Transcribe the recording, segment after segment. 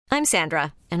I'm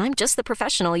Sandra, and I'm just the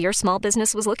professional your small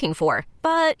business was looking for.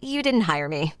 But you didn't hire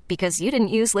me because you didn't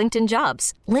use LinkedIn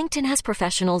Jobs. LinkedIn has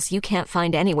professionals you can't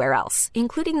find anywhere else,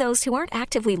 including those who aren't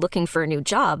actively looking for a new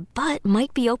job, but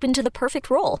might be open to the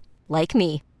perfect role, like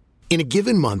me. In a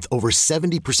given month, over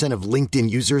 70% of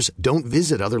LinkedIn users don't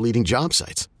visit other leading job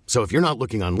sites. So if you're not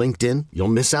looking on LinkedIn, you'll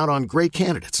miss out on great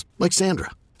candidates like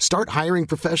Sandra. Start hiring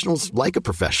professionals like a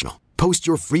professional. Post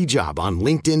your free job on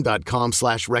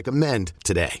linkedin.com/recommend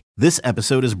today. This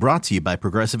episode is brought to you by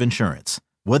Progressive Insurance.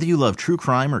 Whether you love true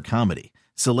crime or comedy,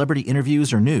 celebrity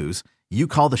interviews or news, you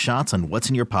call the shots on what's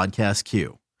in your podcast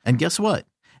queue. And guess what?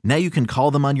 Now you can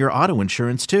call them on your auto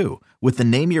insurance too with the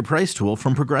Name Your Price tool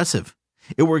from Progressive.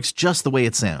 It works just the way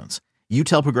it sounds. You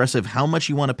tell Progressive how much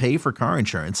you want to pay for car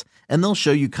insurance, and they'll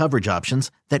show you coverage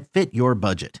options that fit your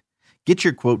budget. Get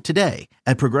your quote today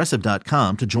at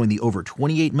Progressive.com to join the over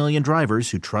 28 million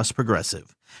drivers who trust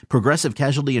Progressive. Progressive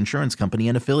Casualty Insurance Company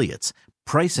and Affiliates.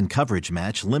 Price and coverage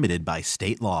match limited by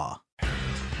state law.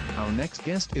 Our next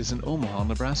guest is an Omaha,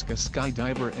 Nebraska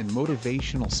skydiver and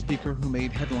motivational speaker who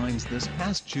made headlines this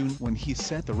past June when he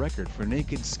set the record for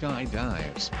naked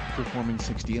skydives, performing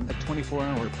 60 in a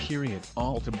 24-hour period,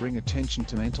 all to bring attention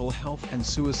to mental health and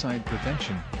suicide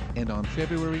prevention. And on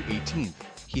February 18th,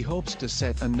 he hopes to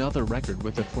set another record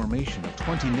with a formation of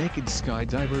 20 naked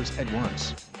skydivers at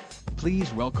once.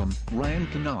 Please welcome Ryan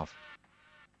Knopf.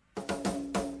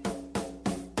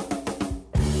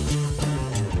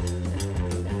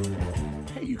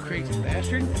 Hey, you crazy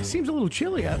bastard. It seems a little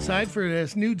chilly outside for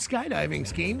this nude skydiving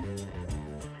scheme.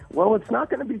 Well, it's not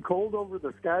going to be cold over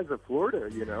the skies of Florida,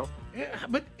 you know. Yeah,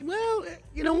 but, well,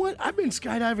 you know what? I've been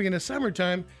skydiving in the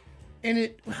summertime,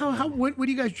 and what do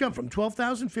you guys jump from,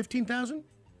 12,000, 15,000?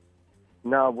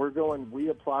 No, we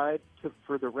applied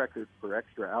for the record for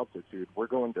extra altitude. We're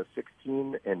going to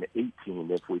 16 and 18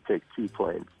 if we take two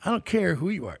planes. I don't care who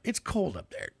you are. It's cold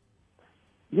up there.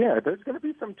 Yeah, there's going to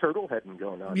be some turtle heading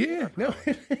going on. Yeah, no,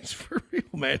 it's for real,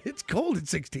 man. It's cold at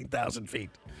 16,000 feet.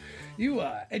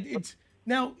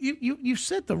 Now, you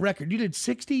set the record. You did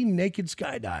 60 naked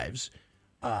skydives.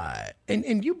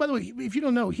 And you, by the way, if you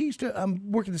don't know, he used to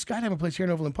work at the skydiving place here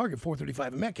in Overland Park at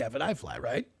 435 and Metcalf at iFly,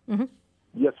 right? Mm-hmm.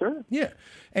 Yes, sir. Yeah.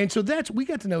 And so we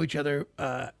got to know each other.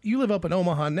 You live up in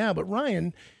Omaha now, but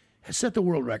Ryan has set the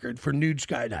world record for nude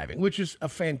skydiving, which is a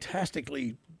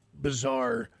fantastically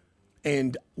bizarre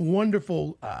and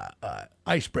wonderful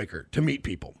icebreaker to meet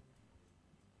people.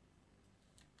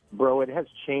 Bro, it has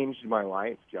changed my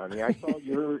life, Johnny. I saw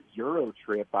your Euro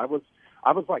trip. I was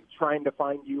like trying to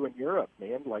find you in Europe,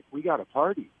 man. Like, we got a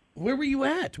party. Where were you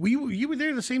at? You were there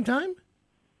at the same time?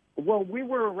 Well, we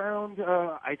were around,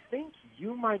 I think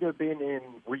you might have been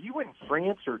were you in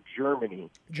France or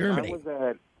Germany? Germany.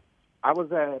 I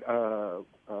was at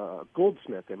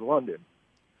Goldsmith in London.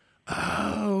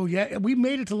 Oh, yeah. We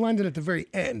made it to London at the very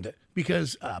end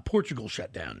because Portugal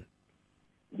shut down.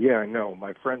 Yeah, I know.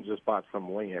 My friend just bought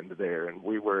some land there, and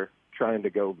we were trying to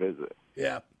go visit.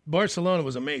 Yeah. Barcelona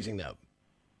was amazing, though.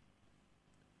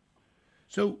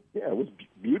 So yeah, it was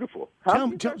beautiful. How have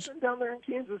you guys been down there in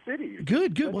Kansas City?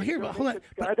 Good. Well, here, hold on.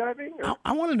 Skydiving?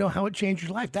 I want to know how it changed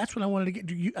your life. That's what I wanted to get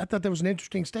to. I thought that was an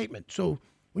interesting statement. So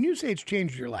when you say it's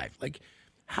changed your life, like,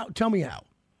 tell me how.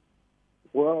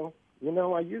 Well, you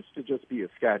know, I used to just be a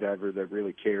skydiver that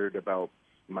really cared about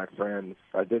my friends.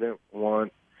 I didn't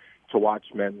want to watch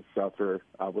men suffer.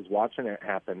 I was watching it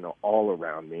happen all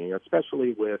around me,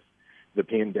 especially with the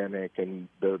pandemic and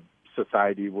the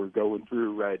society we're going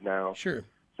through right now. Sure.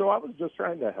 So I was just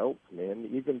trying to help, man.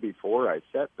 Even before I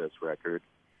set this record,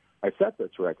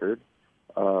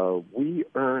 we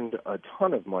earned a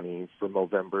ton of money for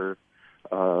November.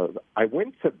 I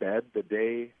went to bed the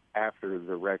day after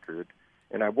the record,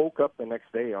 and I woke up the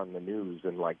next day on the news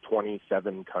in like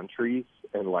 27 countries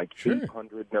and like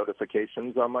 800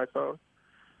 notifications on my phone.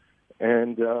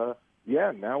 And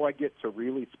now I get to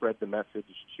really spread the message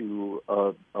to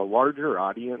a larger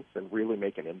audience and really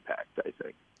make an impact, I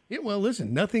think. Yeah, well,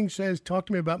 listen, nothing says talk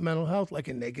to me about mental health like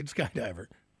a naked skydiver.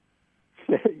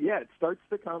 Yeah, it starts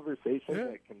the conversation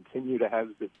that can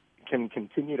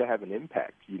continue to have an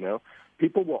impact, you know?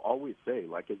 People will always say,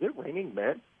 like, is it raining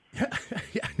men?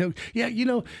 Yeah, you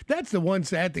know, that's the one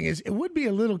sad thing is it would be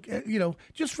a little,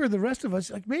 just for the rest of us,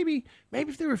 like maybe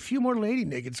if there were a few more lady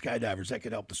naked skydivers that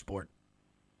could help the sport.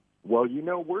 Well, you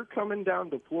know, we're coming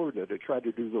down to Florida to try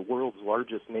to do the world's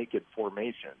largest naked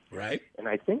formation. Right. And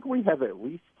I think we have at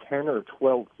least 10 or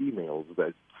 12 females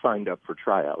that signed up for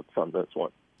tryouts on this one.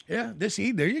 Yeah,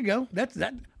 there you go.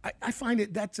 I find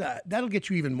it that'll get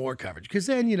you even more coverage because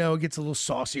then, you know, it gets a little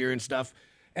saucier and stuff.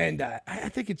 And I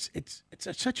think it's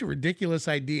such a ridiculous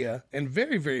idea and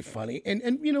very, very funny.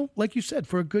 And like you said,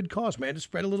 for a good cause, man, to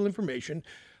spread a little information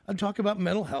and talk about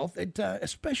mental health,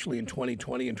 especially in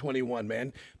 2020 and 21,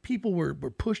 man. People were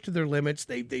pushed to their limits.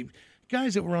 They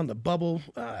guys that were on the bubble,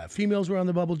 females were on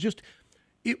the bubble.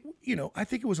 I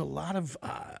think it was a lot of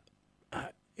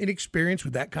inexperience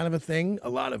with that kind of a thing, a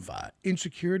lot of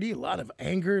insecurity, a lot of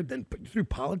anger, then through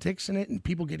politics in it, and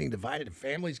people getting divided, and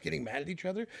families getting mad at each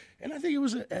other. And I think it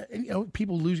was,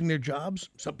 people losing their jobs.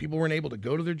 Some people weren't able to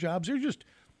go to their jobs.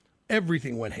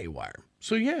 Everything went haywire.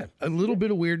 So yeah, a little bit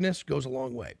of weirdness goes a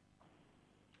long way.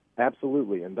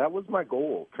 Absolutely, and that was my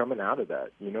goal coming out of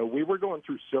that. We were going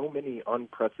through so many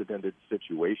unprecedented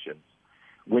situations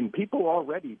when people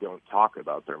already don't talk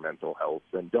about their mental health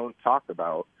and don't talk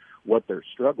about what they're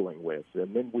struggling with,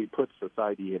 and then we put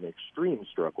society in extreme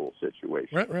struggle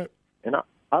situations. Right. And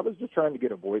I was just trying to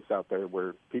get a voice out there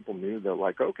where people knew that,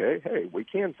 like, okay, hey, we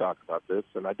can talk about this,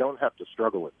 and I don't have to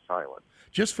struggle in silence.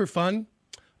 Just for fun,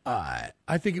 I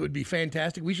think it would be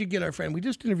fantastic. We should get our friend. We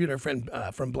just interviewed our friend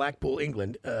from Blackpool,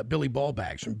 England, Billy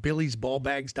Ballbags from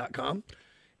BillysBallbags.com,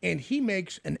 and he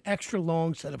makes an extra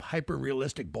long set of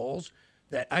hyper-realistic balls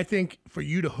that I think for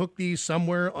you to hook these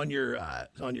somewhere on your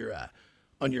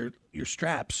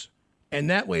straps, and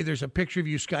that way there's a picture of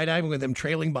you skydiving with them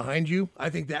trailing behind you.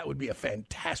 I think that would be a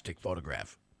fantastic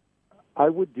photograph. I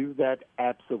would do that,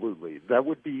 absolutely. That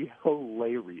would be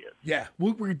hilarious. Yeah,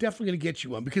 we're definitely going to get you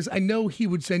one, because I know he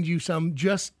would send you some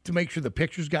just to make sure the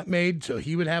pictures got made, so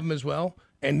he would have them as well.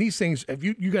 And these things, if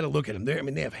you got to look at them.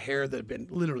 They have hair that have been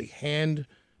literally hand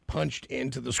punched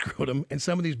into the scrotum, and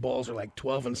some of these balls are like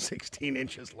 12 and 16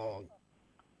 inches long.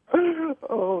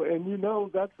 Oh, and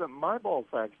that's my ball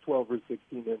sack's 12 or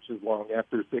 16 inches long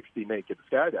after 60 naked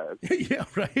skydives. Yeah,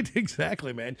 right.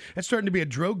 Exactly, man. That's starting to be a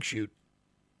drogue shoot.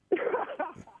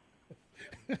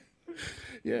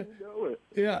 Yeah.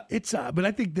 Yeah, it's but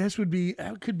I think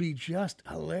that could be just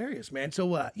hilarious, man. So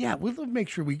we'll make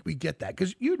sure we get that,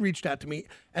 because you had reached out to me,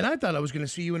 and I thought I was going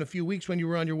to see you in a few weeks when you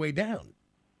were on your way down.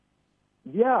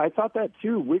 Yeah, I thought that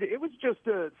too. It was just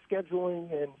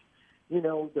scheduling and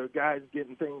the guys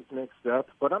getting things mixed up.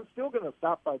 But I'm still going to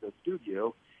stop by the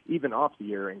studio, even off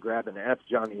the air, and grab an F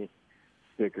Johnny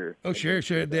sticker. Oh, sure.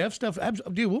 The F stuff,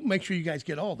 dude, we'll make sure you guys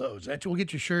get all those. We'll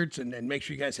get you shirts and make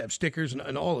sure you guys have stickers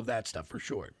and all of that stuff for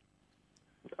sure.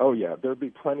 Oh, yeah. There'll be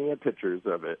plenty of pictures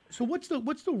of it. So what's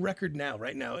the record now?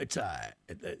 Right now, it's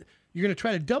you're going to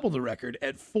try to double the record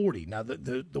at 40. Now,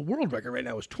 the world record right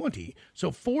now is 20.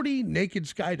 So 40 naked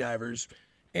skydivers.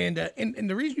 And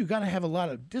the reason you got to have a lot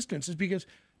of distance is because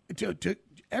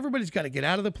everybody's got to get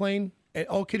out of the plane, and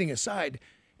all kidding aside,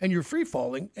 and you're free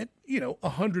falling at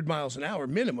 100 miles an hour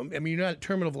minimum. I mean, you're not at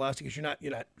terminal velocity because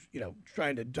you're not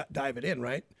trying to dive it in,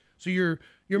 right? So you're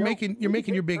making your big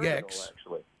terminal, X.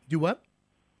 Actually. Do what?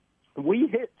 We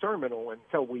hit terminal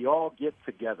until we all get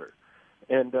together,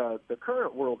 and the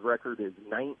current world record is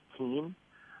 19.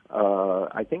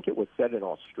 I think it was set in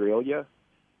Australia.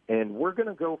 And we're going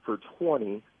to go for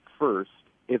 20 first.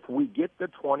 If we get the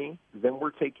 20, then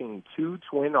we're taking 2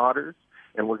 twin otters,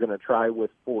 and we're going to try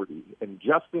with 40. And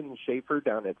Justin Schaefer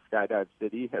down at Skydive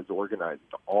City has organized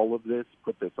all of this,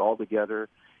 put this all together,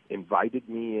 invited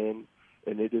me in,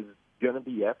 and it is going to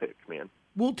be epic, man.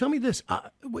 Well, tell me this,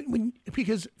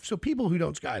 because people who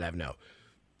don't skydive know.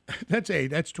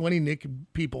 That's 20 naked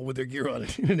people with their gear on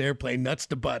in an airplane, nuts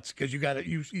to butts, because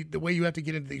the way you have to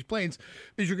get into these planes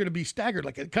is you're going to be staggered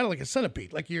kind of like a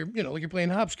centipede, like you're playing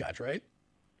hopscotch, right?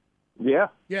 Yeah.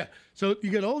 Yeah. So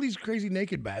you got all these crazy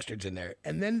naked bastards in there,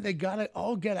 and then they got to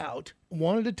all get out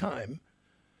one at a time.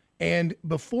 And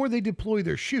before they deploy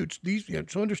their chutes,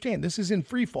 so understand, this is in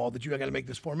free fall that you got to make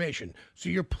this formation. So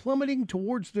you're plummeting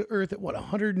towards the earth at what,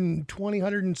 120,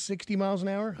 160 miles an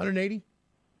hour, 180?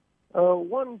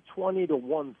 120 to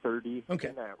 130, okay,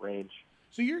 in that range.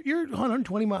 So you're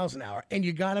 120 miles an hour, and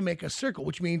you got to make a circle,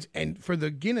 which means, and for the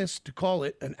Guinness to call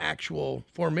it an actual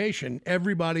formation,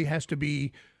 everybody has to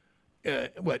be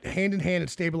hand in hand and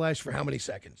stabilized for how many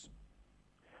seconds?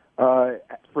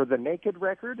 For the naked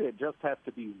record, it just has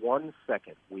to be 1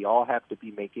 second. We all have to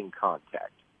be making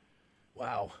contact.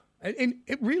 Wow. And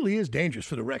it really is dangerous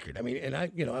for the record. I mean, and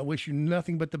I wish you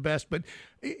nothing but the best, but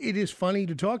it is funny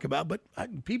to talk about, but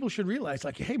people should realize,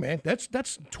 like, hey, man,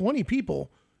 that's 20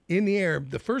 people in the air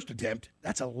the first attempt.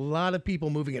 That's a lot of people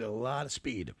moving at a lot of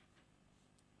speed.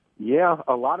 Yeah,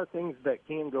 a lot of things that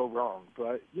can go wrong,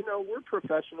 but, we're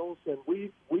professionals, and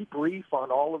we brief on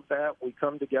all of that. We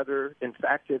come together. In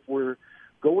fact, if we're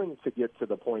going to get to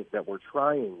the point that we're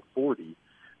trying 40,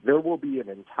 there will be an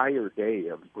entire day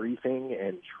of briefing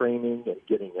and training and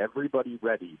getting everybody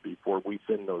ready before we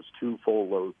send those 2 full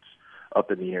loads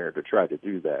up in the air to try to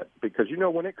do that. Because,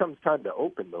 when it comes time to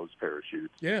open those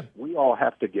parachutes, Yeah. we all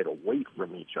have to get away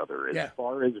from each other as Yeah.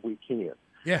 far as we can.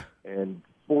 Yeah. And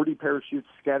 40 parachutes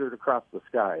scattered across the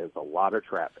sky is a lot of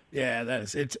traffic. Yeah, that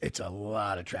is. It's a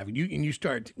lot of traffic. You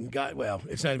start.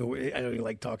 It's not even. I don't even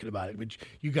like talking about it, but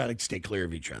you got to stay clear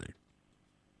of each other.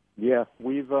 Yeah,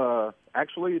 we've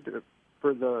actually,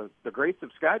 for the grace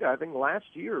of skydiving,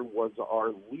 last year was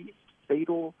our least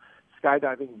fatal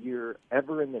skydiving year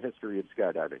ever in the history of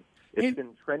skydiving. It's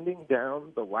been trending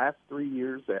down the last 3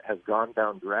 years. It has gone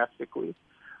down drastically.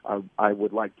 I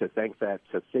would like to thank that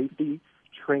to safety,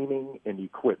 training, and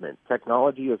equipment.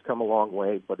 Technology has come a long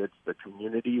way, but it's the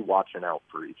community watching out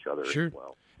for each other as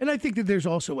well. And I think that there's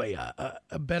also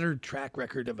a better track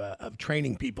record of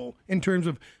training people in terms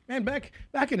of, man, back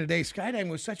in the day, skydiving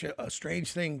was such a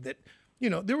strange thing that,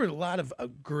 there were a lot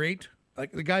of great,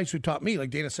 like the guys who taught me, like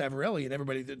Dana Savarelli and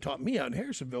everybody that taught me out in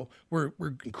Harrisonville were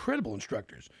incredible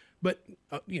instructors. But,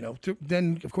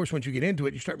 then, of course, once you get into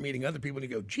it, you start meeting other people and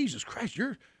you go, Jesus Christ,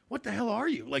 what the hell are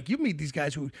you? Like, you meet these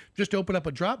guys who just open up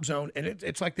a drop zone and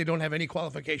it's like they don't have any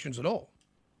qualifications at all.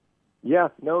 Yeah,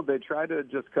 no, they try to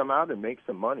just come out and make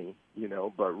some money,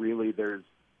 but really there's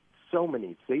so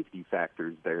many safety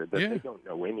factors there that they don't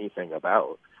know anything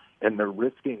about. And they're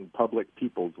risking public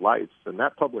people's lives, and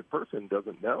that public person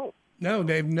doesn't know. No,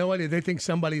 they have no idea. They think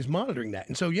somebody's monitoring that.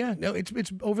 And so,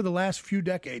 it's over the last few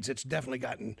decades, it's definitely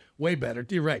gotten way better.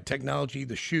 You're right. Technology,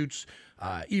 the chutes,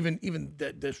 even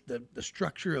the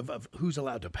structure of who's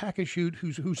allowed to pack a chute,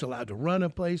 who's allowed to run a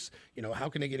place. How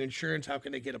can they get insurance? How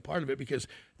can they get a part of it? Because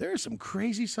there are some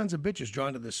crazy sons of bitches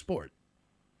drawn to this sport.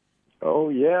 Oh,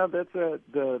 yeah, that's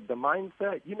the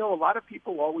mindset. A lot of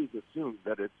people always assume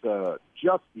that it's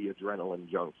just the adrenaline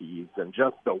junkies and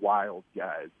just the wild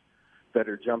guys that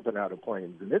are jumping out of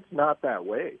planes, and it's not that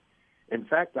way. In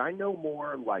fact, I know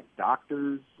more like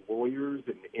doctors, lawyers,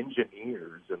 and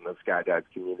engineers in the skydive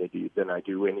community than I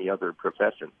do any other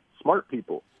profession. Smart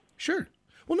people. Sure.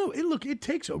 Well, no, it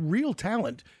takes a real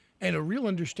talent and a real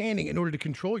understanding in order to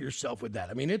control yourself with that.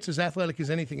 I mean, it's as athletic as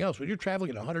anything else. When you're traveling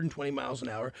at 120 miles an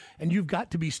hour, and you've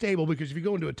got to be stable, because if you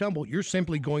go into a tumble, you're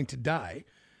simply going to die.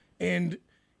 And,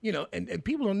 and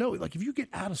people don't know, like if you get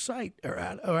out of sight or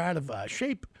out of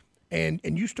shape, and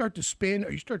you start to spin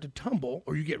or you start to tumble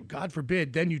or you get, God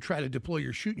forbid, then you try to deploy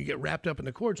your chute and you get wrapped up in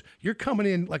the cords, you're coming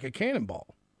in like a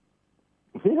cannonball.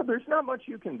 Yeah, there's not much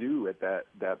you can do at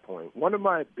that point. One of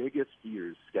my biggest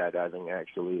fears skydiving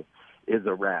actually is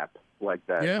a wrap like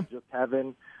that. Yeah. Just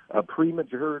having a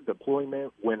premature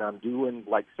deployment when I'm doing,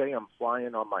 like, say I'm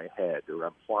flying on my head or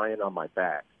I'm flying on my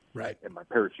back. Right. And my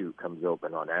parachute comes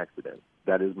open on accident.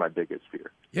 That is my biggest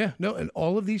fear. Yeah, no, and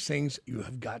all of these things you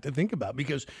have got to think about,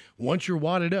 because once you're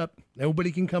wadded up,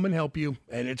 nobody can come and help you,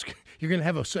 and you're gonna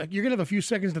have a few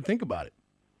seconds to think about it.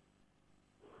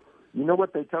 You know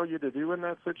what they tell you to do in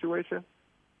that situation?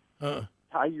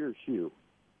 Tie your shoe.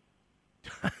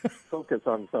 Focus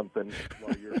on something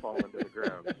while you're falling to the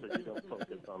ground, so you don't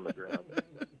focus on the ground.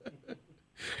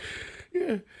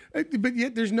 Yeah, but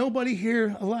yet there's nobody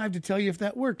here alive to tell you if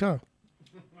that worked, huh?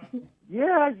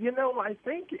 Yeah, I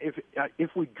think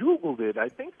if we Googled it, I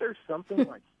think there's something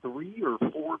like 3 or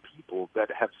 4 people that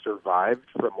have survived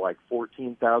from like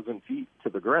 14,000 feet to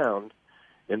the ground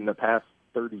in the past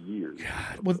 30 years.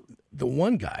 God, well, the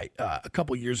one guy a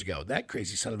couple years ago, that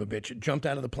crazy son of a bitch, jumped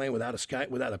out of the plane without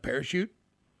a parachute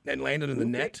and landed in the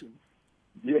net.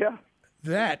 Yeah,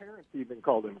 that his parents even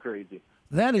called him crazy.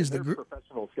 That is They're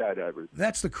professional skydivers.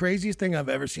 That's the craziest thing I've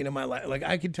ever seen in my life. Like,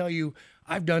 I can tell you,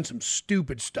 I've done some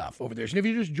stupid stuff over there. And if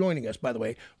you're just joining us, by the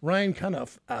way, Ryan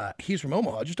Cunoff, he's from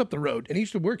Omaha, just up the road, and he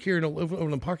used to work here in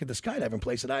Overland Park at the skydiving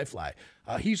place that I fly.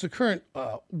 He's the current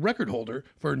record holder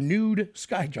for nude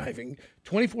skydiving,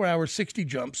 24 hours, 60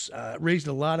 jumps, raised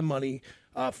a lot of money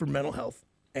for mental health.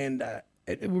 And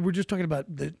we're just talking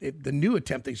about the new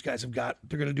attempt these guys have got.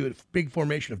 They're going to do a big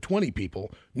formation of 20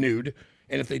 people nude.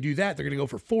 And if they do that, they're going to go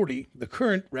for 40. The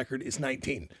current record is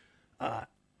 19.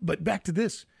 But back to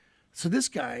this. So this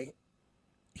guy,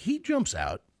 he jumps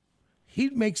out. They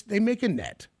make a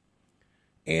net.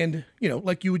 And,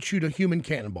 like you would shoot a human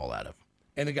cannonball out of.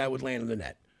 And the guy would land in the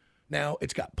net. Now,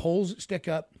 it's got poles that stick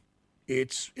up.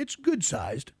 It's good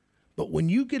sized. But when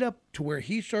you get up to where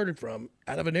he started from,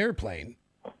 out of an airplane,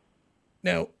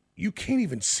 now, you can't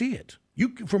even see it.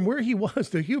 From where he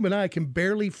was, the human eye can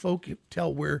barely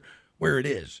tell where it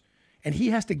is. And he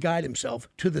has to guide himself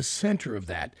to the center of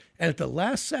that. And at the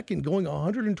last second, going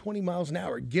 120 miles an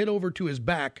hour, get over to his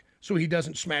back so he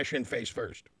doesn't smash in face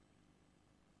first.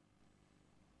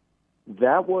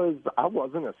 I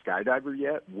wasn't a skydiver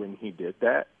yet when he did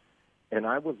that. And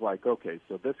I was like, okay,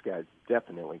 so this guy's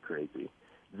definitely crazy.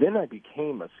 Then I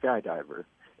became a skydiver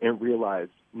and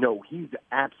realized, no, he's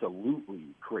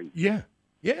absolutely crazy. Yeah,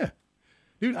 yeah.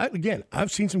 Dude,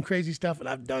 I've seen some crazy stuff and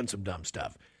I've done some dumb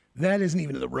stuff. That isn't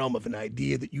even in the realm of an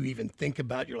idea that you even think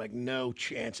about. You're like, no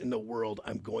chance in the world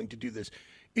I'm going to do this.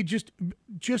 It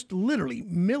just literally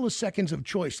milliseconds of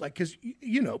choice. Like, because,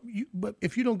 but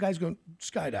if you don't guys go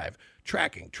skydive,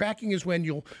 tracking is when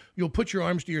you'll put your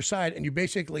arms to your side and you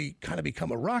basically kind of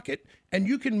become a rocket and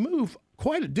you can move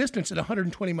quite a distance at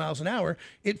 120 miles an hour.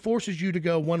 It forces you to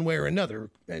go one way or another.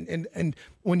 And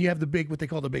when you have what they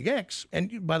call the big X,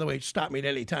 and by the way, stop me at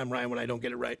any time, Ryan, when I don't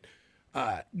get it right.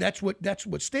 That's what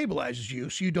stabilizes you,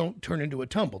 so you don't turn into a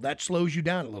tumble. That slows you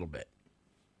down a little bit.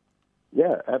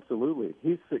 Yeah, absolutely.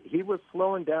 He was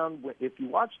slowing down. If you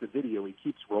watch the video, he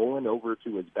keeps rolling over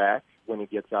to his back when he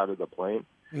gets out of the plane.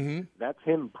 Mm-hmm. That's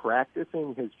him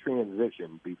practicing his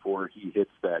transition before he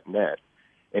hits that net.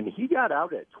 And he got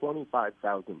out at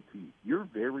 25,000 feet. You're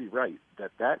very right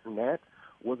that net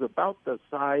was about the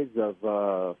size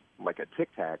of like a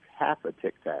Tic Tac, half a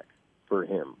Tic Tac for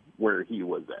him where he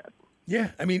was at.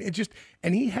 Yeah, I mean,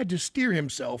 and he had to steer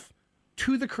himself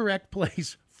to the correct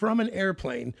place from an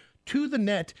airplane to the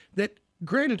net that,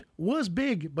 granted, was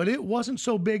big, but it wasn't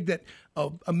so big that a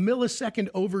millisecond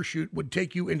overshoot would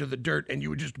take you into the dirt and you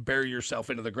would just bury yourself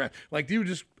into the ground. Like, you would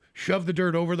just shove the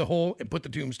dirt over the hole and put the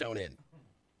tombstone in.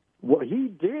 Well, he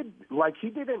did. Like, he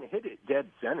didn't hit it dead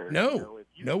center. No,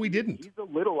 he didn't. He's a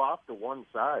little off to one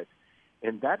side,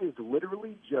 and that is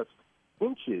literally just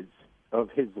inches of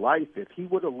his life. If he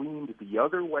would have leaned the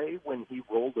other way when he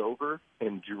rolled over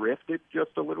and drifted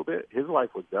just a little bit, his life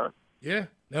was done. Yeah.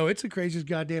 No, it's the craziest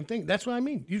goddamn thing. That's what I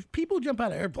mean. People jump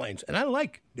out of airplanes, and I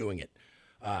like doing it.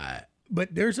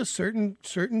 But there's a certain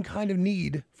kind of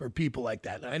need for people like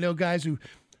that. I know guys who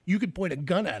you could point a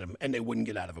gun at them, and they wouldn't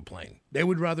get out of a plane. They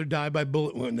would rather die by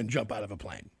bullet wound than jump out of a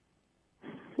plane.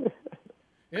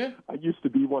 Yeah. I used to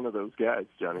be one of those guys,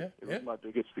 Johnny. Yeah, it was my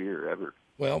biggest fear ever.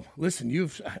 Well, listen,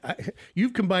 you've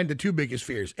combined the two biggest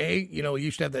fears. You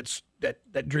used to have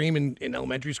that dream in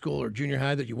elementary school or junior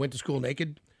high that you went to school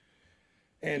naked.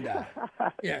 And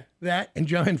that and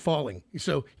giant falling.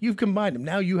 So you've combined them.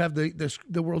 Now you have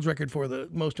the world's record for the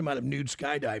most amount of nude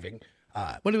skydiving.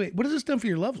 What has this done for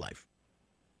your love life?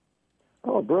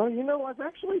 Oh, bro, I've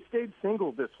actually stayed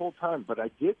single this whole time, but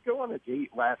I did go on a date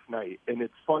last night, and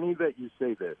it's funny that you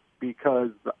say this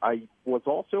because I was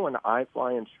also an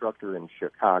iFly instructor in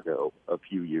Chicago a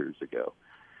few years ago,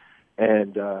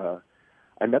 and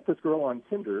I met this girl on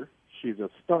Tinder. She's a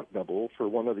stunt double for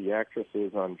one of the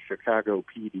actresses on Chicago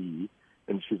PD,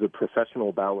 and she's a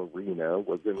professional ballerina,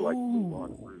 was in, like,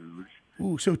 Moulin Rouge.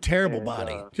 Ooh, so terrible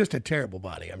body. Just a terrible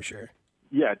body, I'm sure.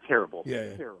 Yeah, terrible.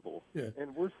 Yeah. Terrible. Yeah.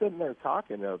 And we're sitting there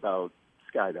talking about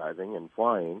skydiving and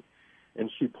flying,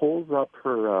 and she pulls up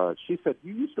her, she said,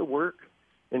 "You used to work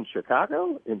in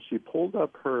Chicago?" And she pulled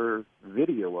up her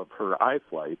video of her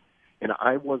iFlight, and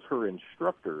I was her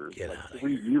instructor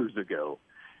 3 years ago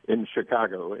in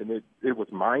Chicago, and it was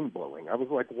mind-blowing. I was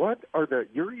like,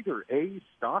 you're either A,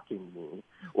 stalking me,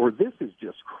 or this is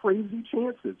just crazy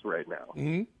chances right now.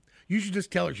 Mm-hmm. You should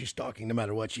just tell her she's stalking no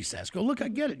matter what she says. Go, look, I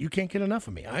get it. You can't get enough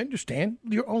of me. I understand.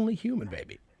 You're only human,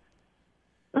 baby.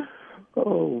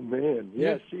 Oh, man.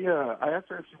 Yeah, I asked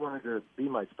her if she wanted to be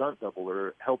my stunt double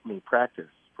or help me practice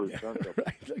for stunt double.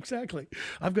 Right, exactly.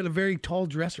 I've got a very tall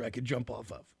dresser I could jump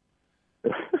off of.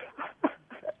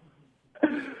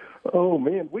 Oh,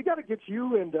 man, we got to get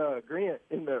you and Grant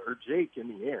or Jake in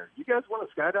the air. You guys want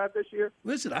to skydive this year?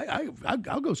 Listen,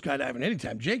 I'll go skydiving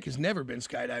anytime. Jake has never been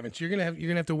skydiving, so you're gonna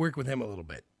have to work with him a little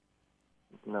bit.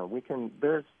 No, we can.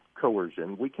 There's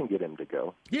coercion. We can get him to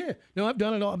go. Yeah, no, I've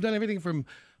done it all. I've done everything from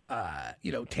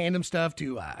tandem stuff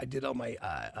to I did all my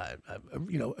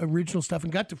original stuff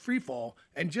and got to free fall.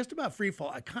 And just about free fall,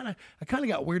 I kind of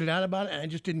got weirded out about it, and I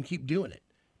just didn't keep doing it.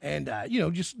 And,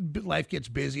 just life gets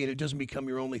busy and it doesn't become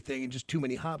your only thing and just too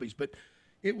many hobbies. But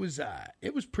it was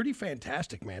pretty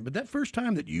fantastic, man. But that first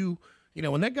time that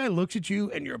when that guy looks at you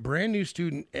and you're a brand new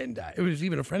student, and it was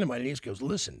even a friend of mine, and he just goes,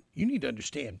 "Listen, you need to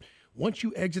understand, once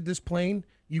you exit this plane,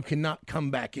 you cannot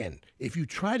come back in. If you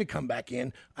try to come back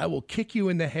in, I will kick you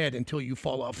in the head until you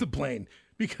fall off the plane."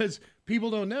 Because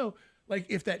people don't know, like,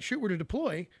 if that shit were to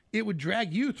deploy, it would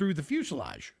drag you through the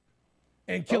fuselage.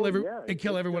 And kill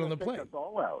everyone on the plane.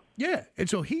 All out. Yeah, and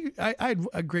so I had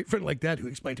a great friend like that who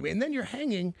explained to me. And then you're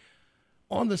hanging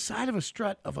on the side of a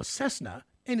strut of a Cessna,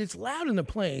 and it's loud in the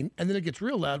plane, and then it gets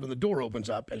real loud when the door opens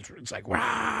up, and it's like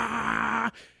rah,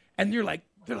 and they're like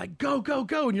go go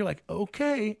go, and you're like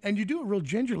okay, and you do it real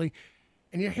gingerly,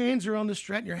 and your hands are on the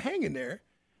strut, and you're hanging there,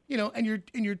 and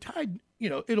you're tied,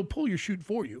 it'll pull your chute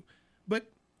for you, but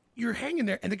you're hanging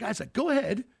there, and the guy's like, go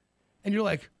ahead. And you're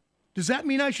like, does that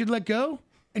mean I should let go?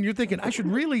 And you're thinking, I should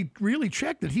really, really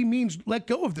check that he means let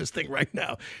go of this thing right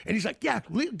now. And he's like, yeah,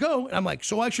 let go. And I'm like,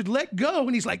 so I should let go?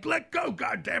 And he's like, let go,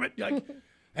 God damn it. Like,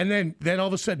 and then all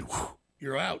of a sudden, whew,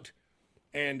 you're out.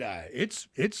 And it's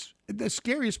the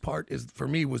scariest part is for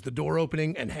me was the door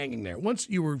opening and hanging there. Once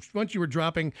you were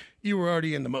dropping, you were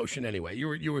already in the motion anyway.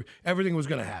 You were everything was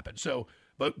going to happen. So,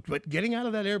 but getting out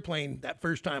of that airplane that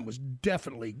first time was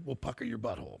definitely will pucker your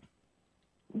butthole.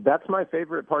 That's my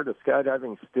favorite part of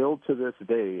skydiving still to this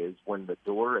day is when the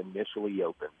door initially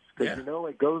opens. Because,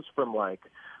 it goes from, like,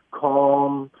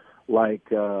 calm, like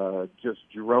just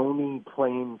drony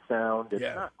plane sound.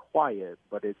 It's not quiet,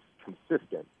 but it's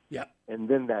consistent. Yeah. And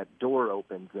then that door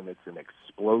opens, and it's an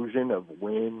explosion of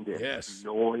wind and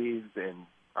noise, and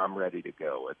I'm ready to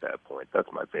go at that point. That's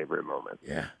my favorite moment.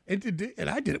 Yeah. And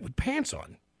I did it with pants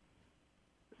on.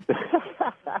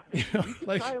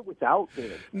 Like, try it without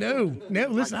it. No.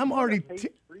 Listen, I'm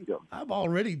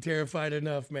already terrified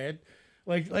enough, man.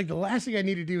 Like the last thing I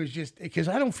need to do is just because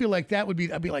I don't feel like that would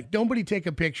be. I'd be like, nobody take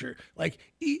a picture. Like,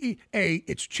 A,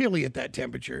 it's chilly at that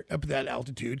temperature, up at that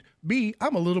altitude. B,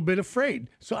 I'm a little bit afraid.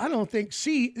 So I don't think.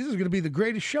 C, this is going to be the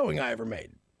greatest showing I ever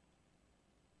made.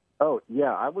 Oh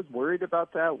yeah, I was worried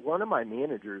about that. One of my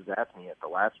managers asked me at the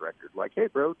last record, like, "Hey,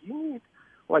 bro, do you need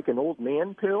like an old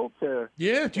man pill to?"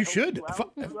 Yeah, you should.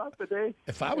 Throughout the day.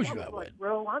 If I was you, I would. Like,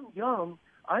 bro, I'm young.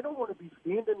 I don't want to be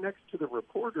standing next to the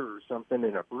reporter or something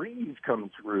and a breeze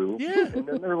comes through. Yeah. And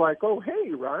then they're like, oh,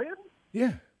 hey, Ryan.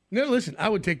 Yeah. No, listen, I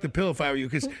would take the pill if I were you,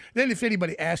 because then if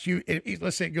anybody asked you,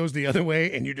 let's say it goes the other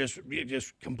way and you're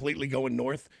just completely going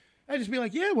north, I'd just be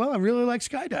like, yeah, well, I really like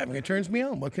skydiving. It turns me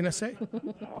on. What can I say?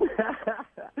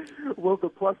 Well, the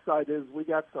plus side is we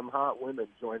got some hot women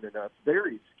joining us,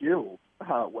 very skilled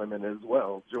hot women as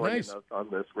well, joining us on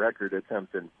this record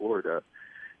attempt in Florida.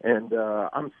 And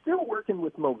I'm still working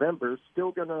with Movember,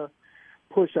 still going to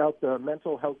push out the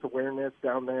mental health awareness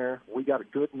down there. We got a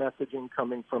good messaging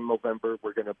coming from Movember.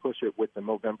 We're going to push it with the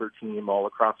Movember team all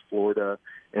across Florida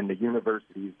and the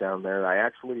universities down there. I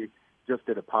actually just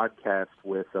did a podcast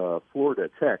with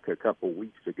Florida Tech a couple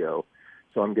weeks ago.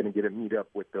 So I'm going to get a meet up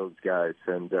with those guys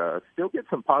and still get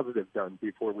some positive done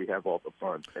before we have all the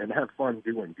fun and have fun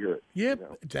doing good.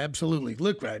 Yep, It's absolutely.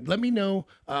 Look, Ryan, let me know.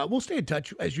 We'll stay in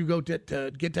touch as you go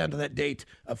to get down to that date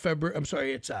of February. I'm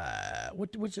sorry, it's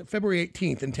what's it? February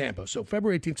 18th in Tampa. So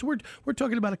February 18th. So we're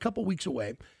talking about a couple weeks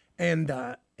away, and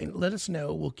let us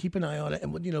know. We'll keep an eye on it,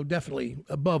 and definitely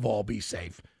above all, be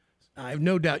safe. I have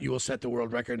no doubt you will set the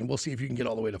world record, and we'll see if you can get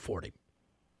all the way to 40.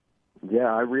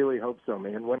 Yeah, I really hope so,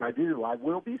 man. When I do, I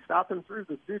will be stopping through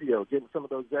the studio, getting some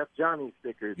of those F. Johnny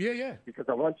stickers. Yeah. Because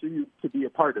I want you to be a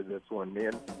part of this one,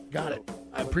 man. Got it.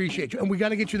 I appreciate you. And we got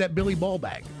to get you that Billy Ball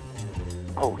bag.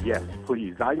 Oh, yes,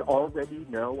 please. I already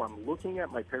know. I'm looking at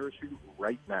my parachute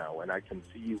right now, and I can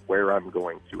see where I'm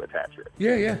going to attach it.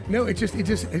 Yeah. No, it just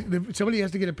somebody has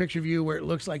to get a picture of you where it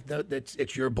looks like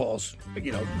it's your balls,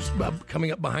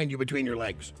 coming up behind you between your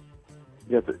legs.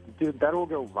 Yeah, dude, that'll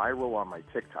go viral on my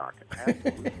TikTok.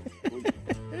 Absolutely.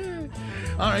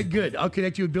 All right, good. I'll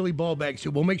connect you with Billy Ballbag.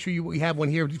 So we'll make sure we have one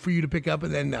here for you to pick up,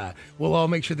 and then we'll all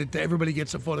make sure that everybody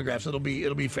gets some photographs. It'll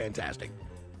be fantastic.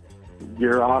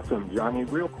 You're awesome, Johnny.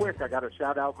 Real quick, I got to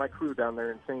shout out my crew down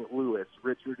there in St. Louis,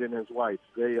 Richard and his wife.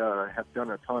 They have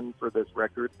done a ton for this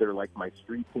record. They're like my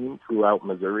street team throughout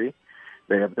Missouri.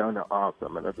 They have done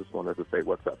awesome, and I just wanted to say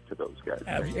what's up to those guys.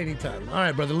 Anytime. All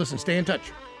right, brother. Listen, stay in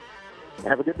touch.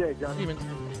 Have a good day, John.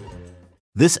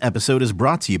 This episode is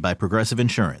brought to you by Progressive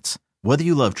Insurance. Whether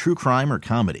you love true crime or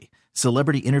comedy,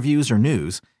 celebrity interviews or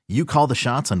news, you call the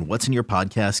shots on what's in your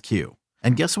podcast queue.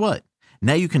 And guess what?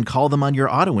 Now you can call them on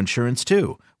your auto insurance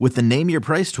too with the Name Your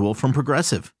Price tool from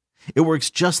Progressive. It works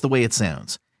just the way it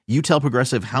sounds. You tell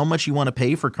Progressive how much you want to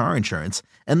pay for car insurance,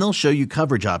 and they'll show you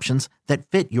coverage options that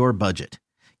fit your budget.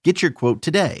 Get your quote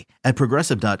today at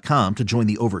Progressive.com to join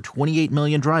the over 28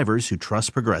 million drivers who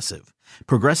trust Progressive.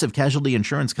 Progressive Casualty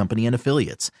Insurance Company and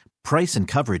Affiliates. Price and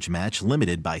coverage match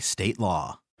limited by state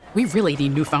law. We really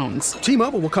need new phones.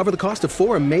 T-Mobile will cover the cost of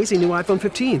 4 amazing new iPhone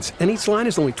 15s, and each line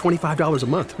is only $25 a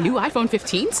month. New iPhone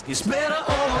 15s? It's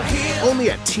better over here.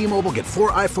 Only at T-Mobile, get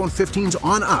 4 iPhone 15s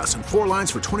on us and 4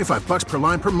 lines for $25 per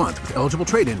line per month with eligible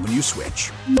trade-in when you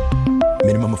switch.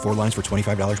 Minimum of 4 lines for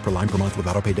 $25 per line per month with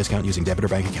autopay discount using debit or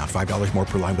bank account. $5 more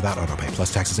per line without autopay,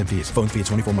 plus taxes and fees. Phone fee at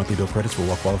 24 monthly bill credits for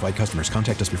well-qualified customers.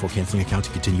 Contact us before canceling account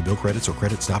to continue bill credits or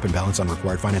credit stop and balance on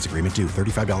required finance agreement due.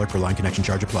 $35 per line connection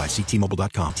charge applies. See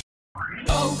T-Mobile.com.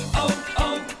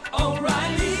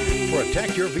 O'Reilly. For a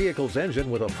Protect your vehicle's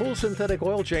engine with a full synthetic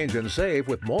oil change and save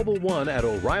with Mobil 1 at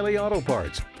O'Reilly Auto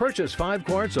Parts. Purchase 5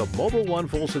 quarts of Mobil 1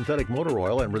 full synthetic motor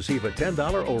oil and receive a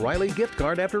 $10 O'Reilly gift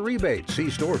card after rebate. See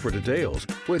store for details.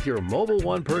 With your Mobil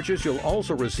 1 purchase, you'll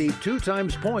also receive 2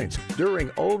 times points during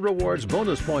Old Rewards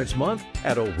Bonus Points Month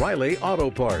at O'Reilly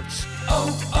Auto Parts.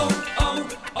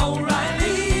 O'Reilly